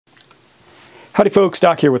Howdy folks,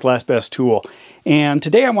 Doc here with Last Best Tool. And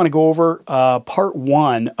today I want to go over part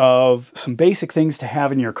one of some basic things to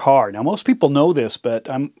have in your car. Now most people know this, but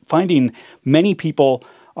I'm finding many people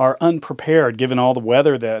are unprepared given all the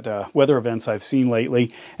weather events I've seen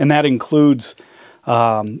lately. And that includes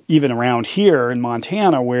even around here in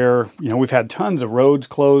Montana where we've had tons of roads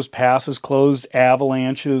closed, passes closed,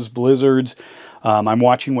 avalanches, blizzards. I'm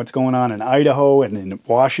watching what's going on in Idaho and in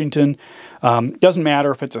Washington. Doesn't matter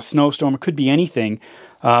if it's a snowstorm, it could be anything.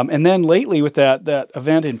 And then lately with that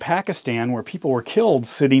event in Pakistan where people were killed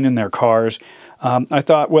sitting in their cars, I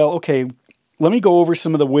thought, well, okay, let me go over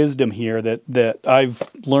some of the wisdom here that I've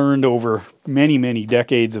learned over many, many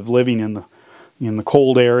decades of living in the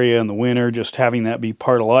cold area in the winter, just having that be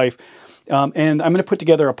part of life. And I'm going to put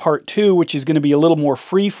together a part two, which is going to be a little more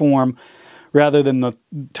free-form rather than the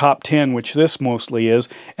top 10, which this mostly is.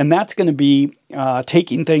 And that's going to be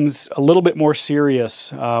taking things a little bit more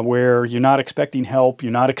serious, where you're not expecting help,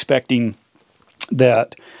 you're not expecting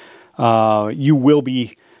that you will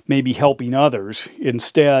be maybe helping others.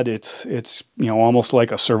 Instead, it's almost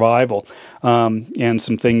like a survival, and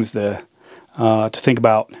some things to think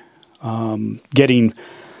about getting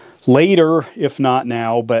later, if not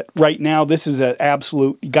now. But right now, this is an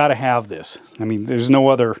absolute, you got to have this. I mean, there's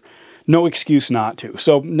no excuse not to.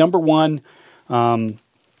 So number one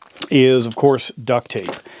is, of course, duct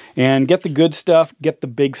tape. And get the good stuff, get the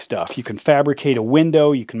big stuff. You can fabricate a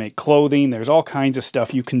window, you can make clothing. There's all kinds of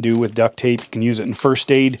stuff you can do with duct tape. You can use it in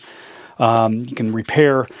first aid. You can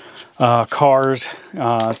repair cars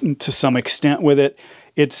to some extent with it.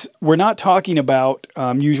 We're not talking about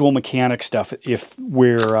usual mechanic stuff if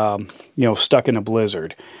we're stuck in a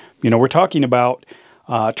blizzard. We're talking about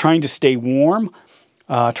trying to stay warm,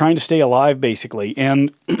 trying to stay alive, basically.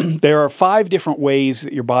 And there are 5 different ways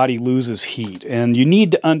that your body loses heat. And you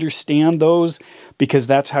need to understand those because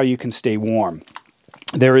that's how you can stay warm.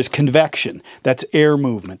 There is convection. That's air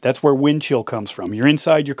movement. That's where wind chill comes from. You're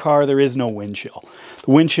inside your car, there is no wind chill.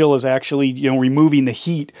 The wind chill is actually removing the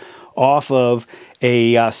heat off of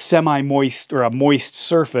a semi-moist or a moist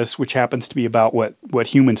surface, which happens to be about what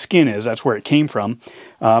human skin is. That's where it came from.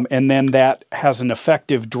 And then that has an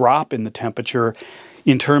effective drop in the temperature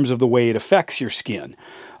in terms of the way it affects your skin.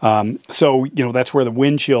 So that's where the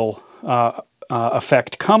wind chill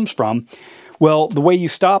effect comes from. Well, the way you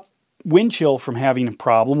stop wind chill from having a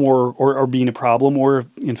problem or being a problem, or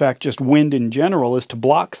in fact just wind in general, is to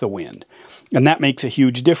block the wind. And that makes a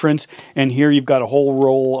huge difference. And here you've got a whole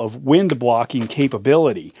roll of wind blocking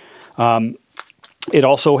capability. It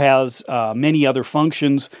also has many other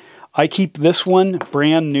functions. I keep this one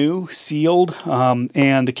brand new, sealed,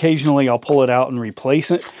 and occasionally I'll pull it out and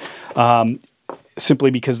replace it,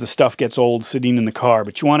 simply because the stuff gets old sitting in the car.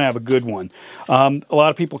 But you want to have a good one. A lot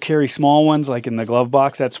of people carry small ones, like in the glove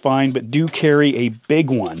box, that's fine, but do carry a big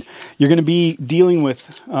one. You're going to be dealing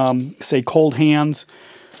with, say, cold hands,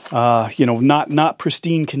 not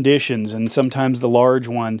pristine conditions, and sometimes the large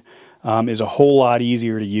one is a whole lot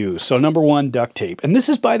easier to use. So number one, duct tape. And this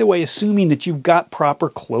is, by the way, assuming that you've got proper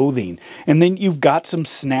clothing and then you've got some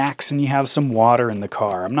snacks and you have some water in the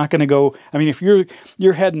car. I'm not going to go, if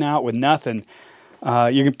you're heading out with nothing,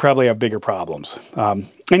 you could probably have bigger problems.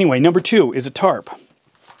 Anyway, number two is a tarp.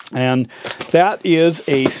 And that is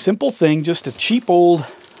a simple thing, just a cheap old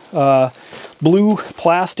blue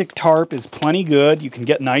plastic tarp is plenty good. You can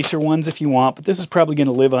get nicer ones if you want, but this is probably going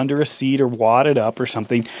to live under a seat or wadded up or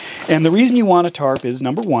something. And the reason you want a tarp is,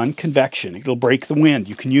 number one, convection. It'll break the wind.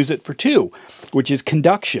 You can use it for 2, which is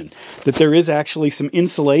conduction. That there is actually some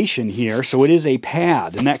insulation here, so it is a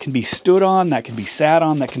pad, and that can be stood on, that can be sat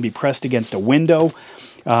on, that can be pressed against a window.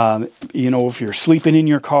 If you're sleeping in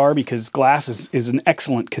your car, because glass is an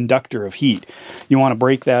excellent conductor of heat. You want to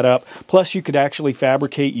break that up. Plus, you could actually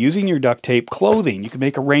fabricate, using your duct tape, clothing. You could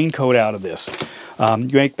make a raincoat out of this. You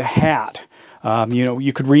make the hat.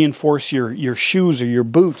 You could reinforce your shoes or your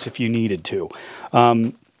boots if you needed to.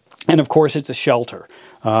 And of course, it's a shelter.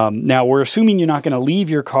 Now, we're assuming you're not going to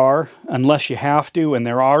leave your car unless you have to, and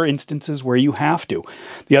there are instances where you have to.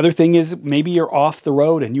 The other thing is maybe you're off the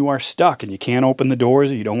road and you are stuck and you can't open the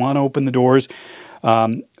doors, or you don't want to open the doors,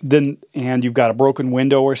 and you've got a broken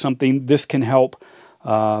window or something. This can help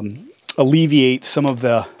alleviate some of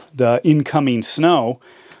the incoming snow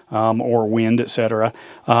or wind, etc.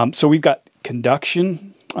 So we've got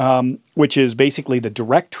conduction, which is basically the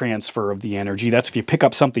direct transfer of the energy. That's if you pick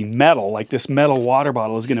up something metal, like this metal water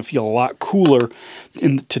bottle is going to feel a lot cooler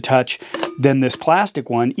to touch than this plastic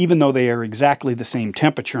one, even though they are exactly the same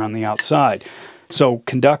temperature on the outside. So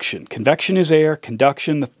conduction. Convection is air.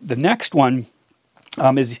 Conduction. The next one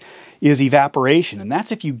is is evaporation, and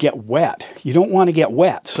that's if you get wet. You don't want to get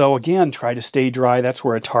wet. So again, try to stay dry. That's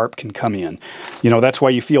where a tarp can come in. You know, that's why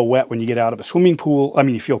you feel wet when you get out of a swimming pool. I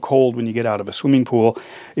mean, you feel cold when you get out of a swimming pool,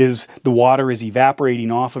 is the water is evaporating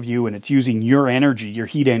off of you, and it's using your energy, your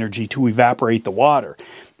heat energy, to evaporate the water.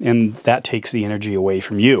 And that takes the energy away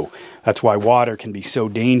from you. That's why water can be so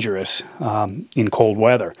dangerous in cold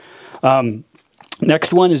weather.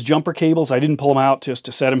 Next one is jumper cables. I didn't pull them out just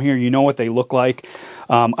to set them here. You know what they look like.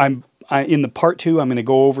 In the part 2, I'm going to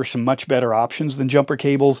go over some much better options than jumper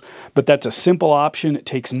cables, but that's a simple option. It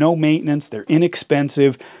takes no maintenance. They're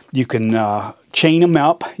inexpensive. You can chain them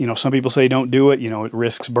up. You know, some people say don't do it. You know, it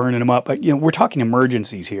risks burning them up. But, you know, we're talking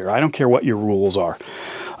emergencies here. I don't care what your rules are.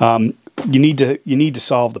 You need to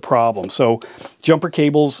solve the problem. So jumper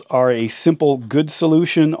cables are a simple, good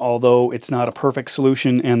solution, although it's not a perfect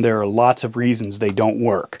solution, and there are lots of reasons they don't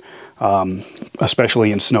work,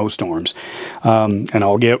 especially in snowstorms. And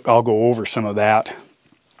I'll go over some of that.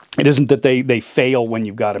 It isn't that they fail when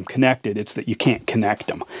you've got them connected, it's that you can't connect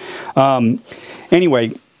them.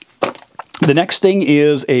 Anyway, the next thing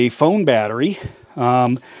is a phone battery.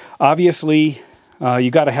 Obviously,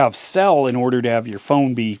 you got to have cell in order to have your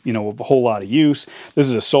phone be, you know, a whole lot of use. This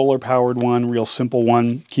is a solar powered one, real simple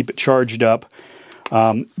one. Keep it charged up.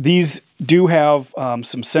 These do have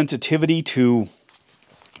some sensitivity to,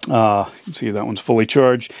 you can see that one's fully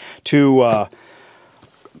charged, to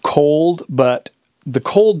cold, but the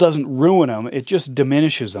cold doesn't ruin them, it just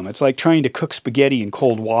diminishes them. It's like trying to cook spaghetti in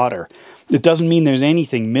cold water. It doesn't mean there's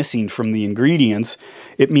anything missing from the ingredients.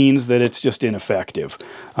 It means that it's just ineffective.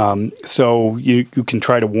 So you can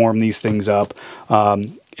try to warm these things up.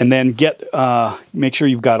 And then make sure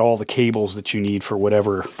you've got all the cables that you need for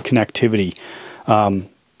whatever connectivity.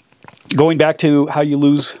 Going back to how you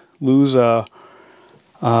lose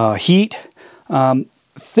heat,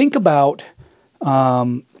 think about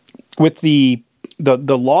with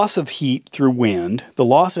the loss of heat through wind, the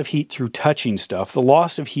loss of heat through touching stuff, the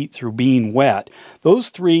loss of heat through being wet, those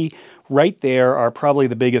three right there are probably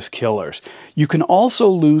the biggest killers. You can also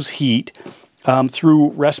lose heat through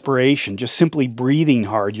respiration, just simply breathing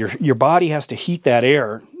hard. Your body has to heat that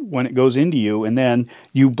air when it goes into you, and then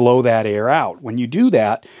you blow that air out. When you do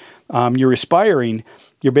that, you're respiring,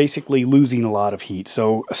 you're basically losing a lot of heat.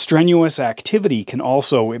 So a strenuous activity can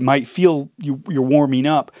also, it might feel you're warming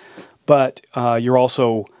up, but you're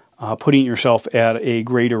also putting yourself at a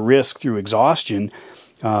greater risk through exhaustion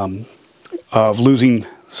of losing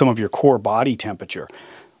some of your core body temperature.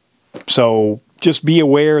 So just be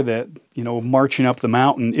aware that, you know, marching up the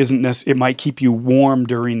mountain it might keep you warm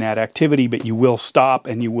during that activity, but you will stop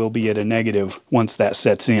and you will be at a negative once that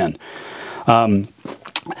sets in. The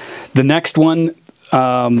next one,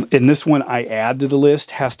 and this one I add to the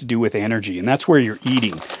list, has to do with energy, and that's where you're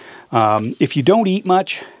eating. If you don't eat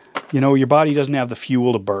much, you know, your body doesn't have the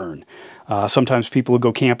fuel to burn. Sometimes people will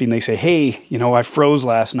go camping, they say, hey, you know, I froze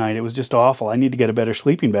last night, it was just awful, I need to get a better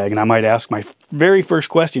sleeping bag. And I might ask my very first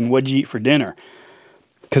question, what'd you eat for dinner?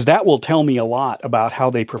 Because that will tell me a lot about how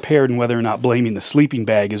they prepared and whether or not blaming the sleeping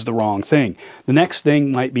bag is the wrong thing. The next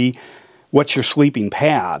thing might be, what's your sleeping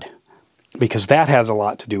pad? Because that has a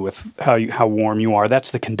lot to do with how warm you are.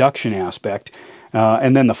 That's the conduction aspect.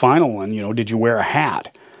 And then the final one, you know, did you wear a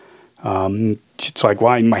hat? It's like,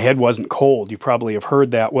 why? My head wasn't cold. You probably have heard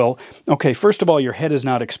that. Well, okay, first of all, your head is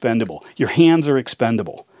not expendable. Your hands are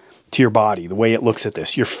expendable to your body, the way it looks at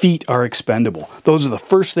this. Your feet are expendable. Those are the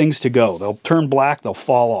first things to go. They'll turn black, they'll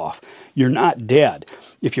fall off. You're not dead.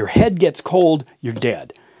 If your head gets cold, you're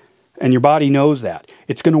dead. And your body knows that.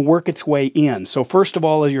 It's going to work its way in. So first of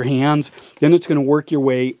all is your hands, then it's going to work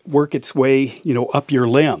its way, you know, up your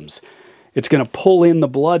limbs. It's going to pull in the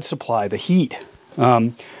blood supply, the heat.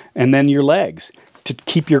 And then your legs to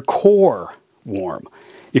keep your core warm.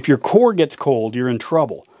 If your core gets cold, you're in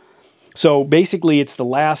trouble. So basically, it's the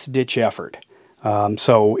last-ditch effort.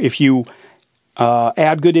 So if you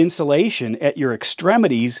add good insulation at your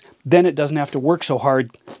extremities, then it doesn't have to work so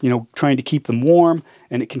hard, you know, trying to keep them warm,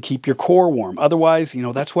 and it can keep your core warm. Otherwise, you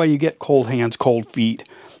know, that's why you get cold hands, cold feet.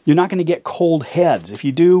 You're not going to get cold heads. If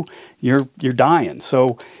you do, you're dying.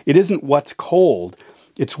 So it isn't what's cold;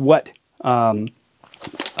 it's what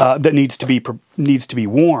that needs to be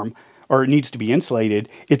warm, or it needs to be insulated.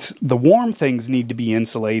 It's the warm things need to be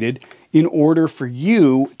insulated in order for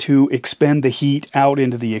you to expend the heat out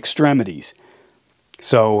into the extremities.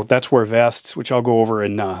 So that's where vests, which I'll go over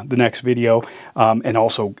in the next video, and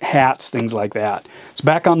also hats, things like that. So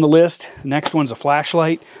back on the list, the next one's a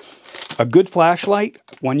flashlight. A good flashlight,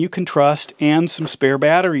 one you can trust, and some spare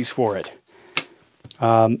batteries for it.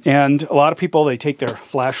 And a lot of people, they take their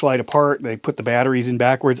flashlight apart, they put the batteries in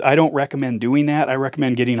backwards. I don't recommend doing that. I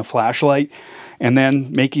recommend getting a flashlight and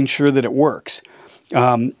then making sure that it works.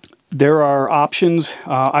 There are options.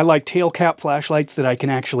 I like tail cap flashlights that I can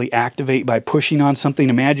actually activate by pushing on something.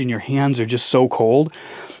 Imagine your hands are just so cold.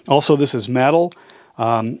 Also, this is metal.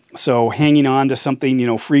 So hanging on to something, you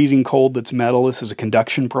know, freezing cold that's metal, this is a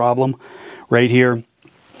conduction problem right here.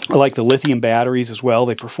 I like the lithium batteries as well.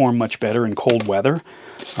 They perform much better in cold weather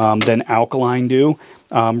than alkaline do.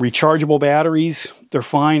 Rechargeable batteries, they're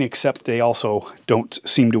fine, except they also don't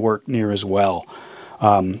seem to work near as well.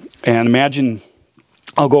 And imagine,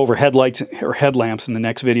 I'll go over headlights or headlamps in the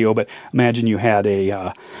next video, but imagine you had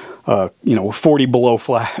a you know, 40 below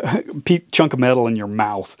chunk of metal in your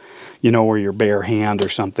mouth, you know, or your bare hand or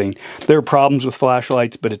something. There are problems with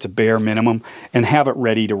flashlights, but it's a bare minimum, and have it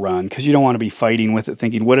ready to run, because you don't want to be fighting with it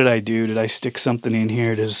thinking, what did I do? Did I stick something in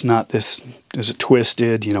here? Is it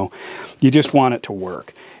twisted? You know, you just want it to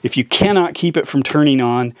work. If you cannot keep it from turning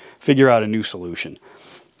on, figure out a new solution.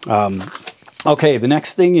 Okay, the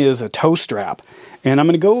next thing is a tow strap. And I'm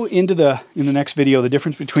going to go into in the next video, the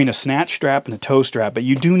difference between a snatch strap and a tow strap. But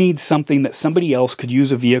you do need something that somebody else could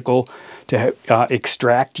use a vehicle to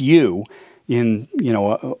extract you in, you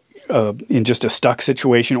know, in just a stuck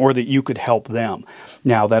situation, or that you could help them.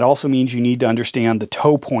 Now, that also means you need to understand the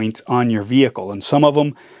tow points on your vehicle. And some of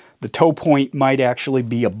them, the tow point might actually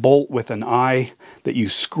be a bolt with an eye that you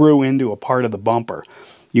screw into a part of the bumper.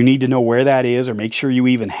 You need to know where that is, or make sure you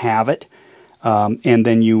even have it. And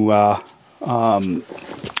then you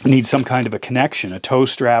need some kind of a connection, a tow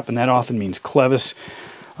strap, and that often means clevis,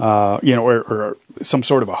 you know, or some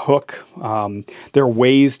sort of a hook. There are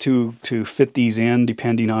ways to fit these in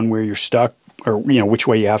depending on where you're stuck, or, you know, which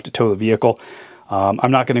way you have to tow the vehicle.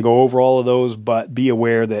 I'm not going to go over all of those, but be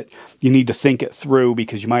aware that you need to think it through,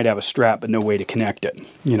 because you might have a strap but no way to connect it,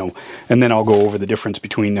 you know. And then I'll go over the difference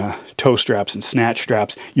between tow straps and snatch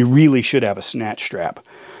straps. You really should have a snatch strap.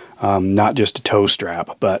 Not just a tow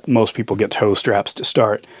strap, but most people get tow straps to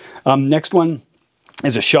start. Next one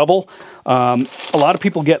is a shovel. A lot of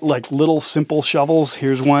people get like little simple shovels.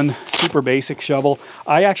 Here's one, super basic shovel.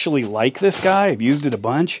 I actually like this guy. I've used it a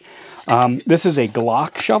bunch. This is a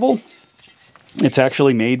Glock shovel. It's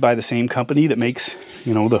actually made by the same company that makes,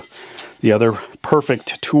 you know, the other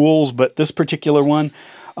perfect tools, but this particular one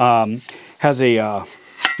has a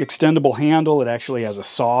extendable handle. It actually has a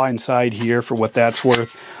saw inside here for what that's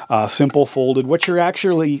worth. Simple folded. What you're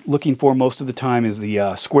actually looking for most of the time is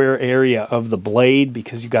the square area of the blade,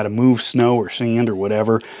 because you've got to move snow or sand or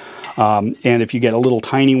whatever. And if you get a little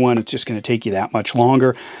tiny one, it's just going to take you that much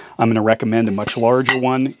longer. I'm going to recommend a much larger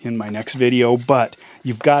one in my next video, but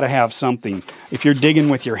you've got to have something. If you're digging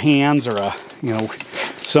with your hands, or you know,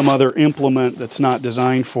 some other implement that's not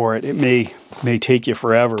designed for it, it may take you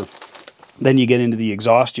forever. Then you get into the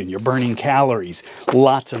exhaustion. You're burning calories,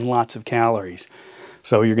 lots and lots of calories.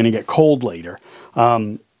 So you're going to get cold later.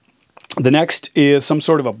 The next is some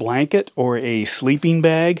sort of a blanket or a sleeping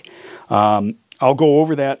bag. I'll go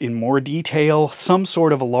over that in more detail. Some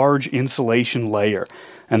sort of a large insulation layer.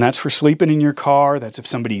 And that's for sleeping in your car. That's if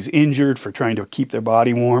somebody's injured, for trying to keep their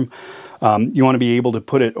body warm. You want to be able to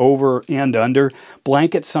put it over and under.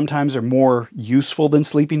 Blankets sometimes are more useful than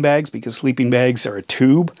sleeping bags, because sleeping bags are a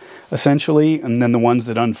tube, essentially, and then the ones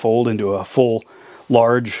that unfold into a full,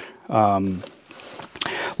 large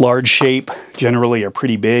shape generally are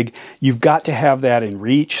pretty big. You've got to have that in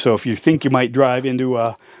reach. So if you think you might drive into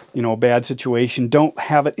a bad situation, don't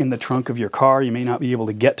have it in the trunk of your car. You may not be able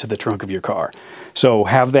to get to the trunk of your car. So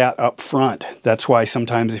have that up front. That's why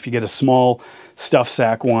sometimes if you get a small stuff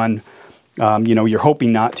sack one, you know, you're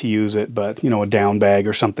hoping not to use it, but, you know, a down bag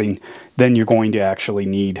or something, then you're going to actually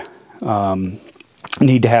need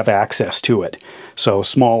to have access to it. So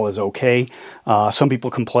small is okay. Some people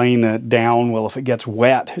complain that down, well, if it gets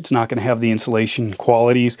wet, it's not going to have the insulation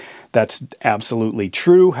qualities. That's absolutely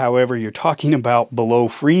true. However, you're talking about below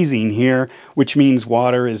freezing here, which means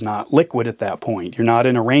water is not liquid at that point. You're not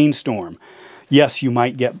in a rainstorm. Yes, you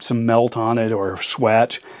might get some melt on it or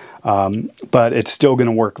sweat, but it's still going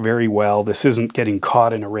to work very well. This isn't getting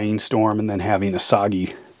caught in a rainstorm and then having a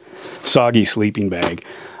soggy sleeping bag.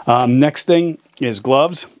 Next thing is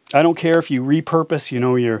gloves. I don't care if you repurpose, you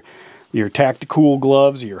know, your tactical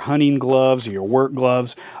gloves, or your hunting gloves, or your work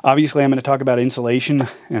gloves. Obviously, I'm going to talk about insulation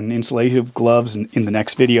and insulative gloves in the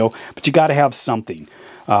next video, but you got to have something.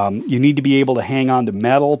 You need to be able to hang on to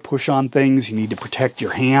metal, push on things. You need to protect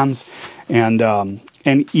your hands, and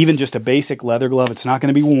even just a basic leather glove. It's not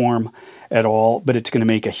going to be warm at all, but it's going to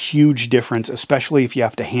make a huge difference, especially if you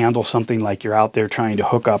have to handle something like you're out there trying to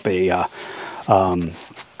hook up a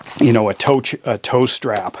you know, a tow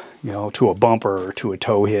strap, you know, to a bumper or to a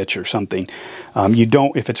tow hitch or something. You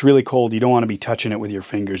don't, if it's really cold, you don't want to be touching it with your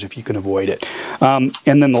fingers if you can avoid it. And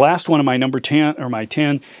then the last one of my number 10, or my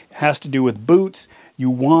 10, has to do with boots. You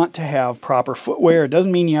want to have proper footwear. It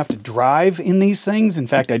doesn't mean you have to drive in these things. In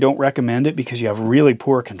fact, I don't recommend it because you have really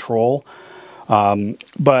poor control.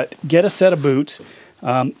 But get a set of boots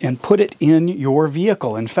and put it in your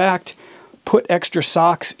vehicle. In fact, put extra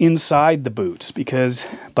socks inside the boots, because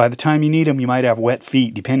by the time you need them, you might have wet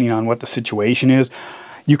feet, depending on what the situation is.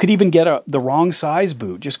 You could even get the wrong size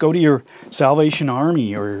boot. Just go to your Salvation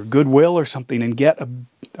Army or Goodwill or something and get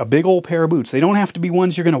a big old pair of boots. They don't have to be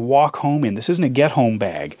ones you're going to walk home in. This isn't a get-home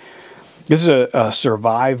bag. This is a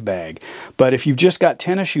survive bag. But if you've just got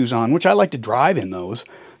tennis shoes on, which I like to drive in those,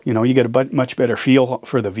 you know, you get a much better feel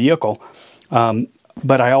for the vehicle.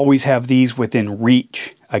 But I always have these within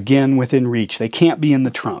reach. Again, within reach. They can't be in the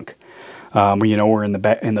trunk, you know, or in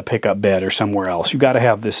the pickup bed or somewhere else. You've got to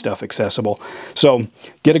have this stuff accessible. So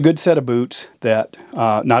get a good set of boots that,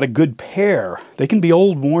 not a good pair. They can be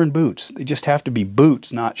old, worn boots. They just have to be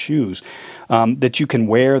boots, not shoes, that you can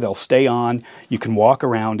wear. They'll stay on. You can walk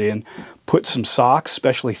around in. Put some socks,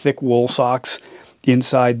 especially thick wool socks,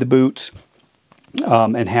 inside the boots.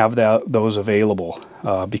 And have those available,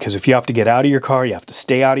 because if you have to get out of your car, you have to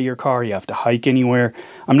stay out of your car, you have to hike anywhere.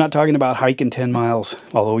 I'm not talking about hiking 10 miles,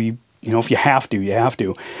 although you know, if you have to, you have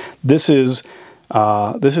to. This is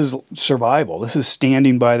survival. This is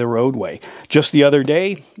standing by the roadway. Just the other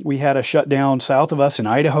day, we had a shutdown south of us in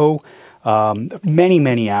Idaho.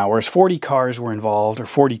 Many hours. 40 cars were involved, or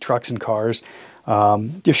 40 trucks and cars.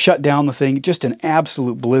 Just shut down the thing. Just an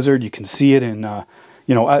absolute blizzard. You can see it in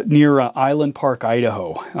you know, near Island Park,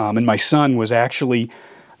 Idaho. And my son was actually,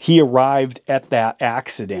 he arrived at that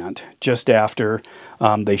accident just after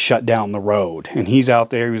they shut down the road. And he's out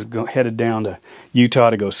there, he was headed down to Utah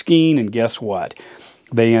to go skiing, and guess what?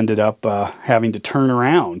 They ended up having to turn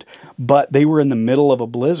around. But they were in the middle of a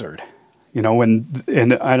blizzard. You know, and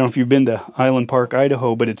I don't know if you've been to Island Park,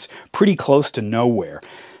 Idaho, but it's pretty close to nowhere.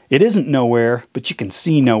 It isn't nowhere, but you can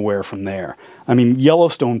see nowhere from there. I mean,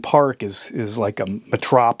 Yellowstone Park is like a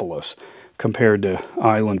metropolis compared to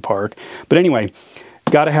Island Park. But anyway,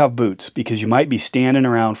 got to have boots, because you might be standing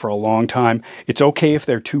around for a long time. It's okay if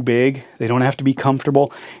they're too big. They don't have to be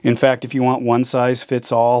comfortable. In fact, if you want one size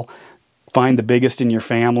fits all, find the biggest in your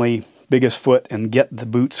family, biggest foot, and get the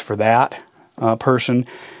boots for that person.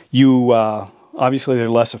 You obviously, they're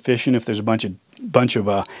less efficient if there's a bunch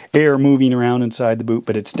of air moving around inside the boot,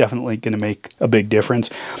 but it's definitely going to make a big difference.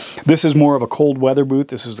 This is more of a cold weather boot.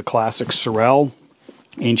 This is the classic Sorel,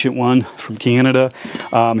 ancient one from Canada.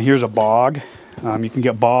 Here's a bog. You can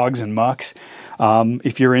get bogs and mucks.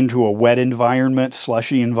 If you're into a wet environment,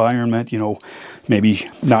 slushy environment, you know, maybe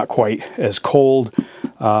not quite as cold,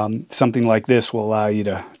 something like this will allow you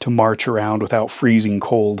to march around without freezing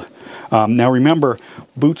cold. Now remember,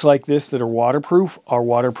 boots like this that are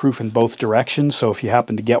waterproof in both directions. So if you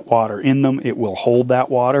happen to get water in them, it will hold that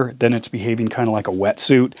water. Then it's behaving kind of like a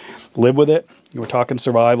wetsuit. Live with it. We're talking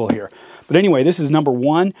survival here. But anyway, this is number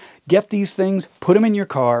 1. Get these things, put them in your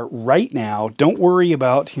car right now. Don't worry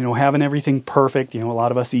about, you know, having everything perfect. You know, a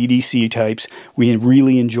lot of us EDC types, we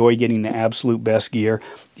really enjoy getting the absolute best gear.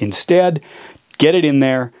 Instead, get it in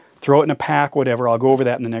there, throw it in a pack, whatever. I'll go over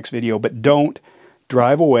that in the next video. But don't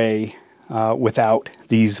drive away without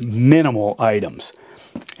these minimal items.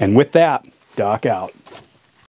 And with that, Doc out.